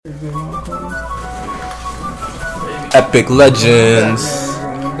Epic legends,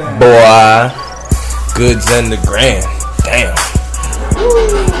 boy. Goods and the grand. Damn.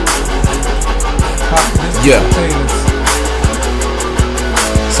 Yeah.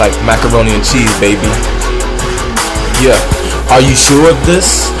 It's like macaroni and cheese, baby. Yeah. Are you sure of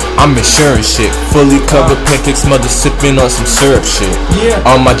this? I'm insurance shit. Fully covered pancakes, mother sipping on some syrup shit. Yeah.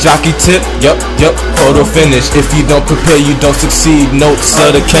 On my jockey tip, yup, photo finish. If you don't prepare, you don't succeed. Notes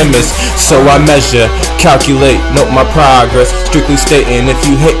of the chemist. So I measure, calculate, note my progress. Strictly stating, if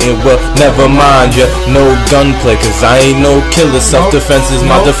you hitting, well, never mind ya. No gunplay, cause I ain't no killer. Self-defense is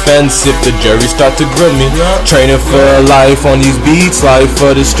my defense. If the jury start to grill me, training for life on these beats, life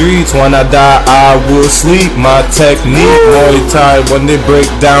for the streets. When I die, I will sleep. My technique, Muay Thai when they break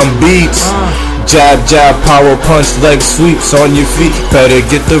down beats. Jab, jab, power punch, leg sweeps on your feet. Better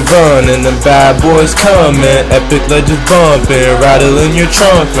get the run and the bad boys coming. Epic legends bumping, rattling your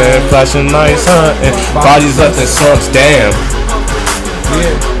trunk, man. Flashing lights hunting, bodies left in slumps, damn.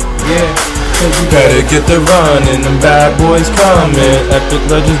 Yeah. Better get the run and the bad boys coming. Epic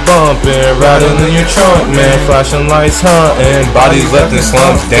legends bumping, rattling your trunk, man. Flashing lights hunting, bodies left in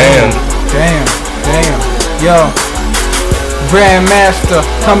slumps, damn. Yo. Grandmaster,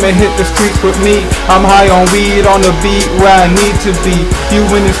 come and hit the streets with me. I'm high on weed on the beat where I need to be. You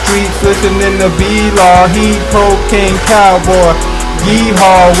in the streets listening to B-Law, heat, cocaine, cowboy.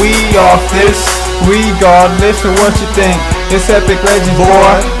 Yeehaw, we off this, regardless of what you think. It's Epic Legends,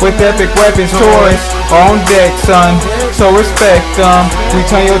 boy, with epic weapons, toys on deck, son. So respect them. We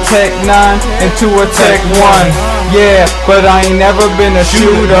turn your Tech 9 into a Tech 1. Yeah, but I ain't never been a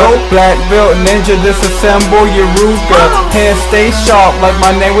shooter. Black belt ninja, disassemble your Ruger. Hands stay sharp like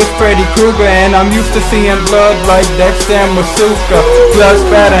my name was Freddy Krueger. And I'm used to seeing blood like Dexter and Masuka. Blood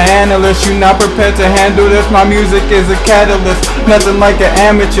spatter analyst, you not prepared to handle this. My music is a catalyst, nothing like an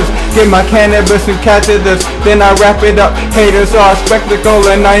amateur. Get my cannabis and catheters, then I wrap it up. Haters are a spectacle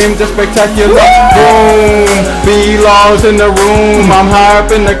and I am just spectacular. Boom, B-Laws in the room. I'm high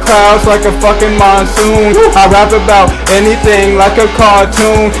up in the clouds like a fucking monsoon. I rap about anything like a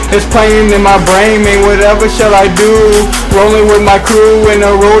cartoon. It's playing in my brain, man, whatever shall I do? Rolling with my crew in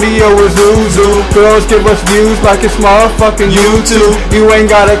a rodeo with Zuzu. Girls give us views like it's motherfucking YouTube. You ain't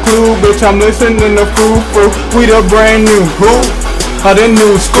got a clue, bitch, I'm listening to Foo. We the brand new who? Of the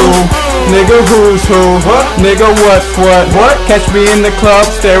new school. Nigga, who's who? What? Nigga, what's what? What? Catch me in the club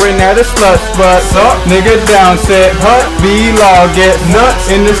staring at a slut's butt. Nigga down set. What? B-Law get nuts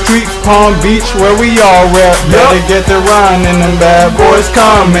in the streets, Palm Beach where we all rap. Better get the run and them bad boys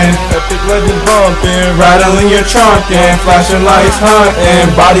coming. Epic legends bumping, rattling your trunk and flashing lights hunting,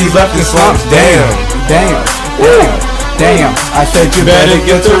 bodies left in slumps. Damn, I said you better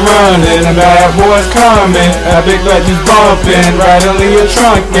get to running. The bad boys coming. Epic legends bumping, rattling your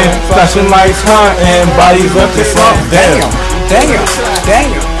trunk and flashing lights hunting, bodies left in slumps. Damn.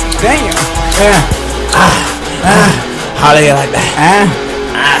 How do you like that?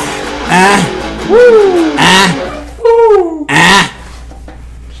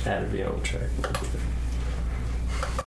 Just had to be on track.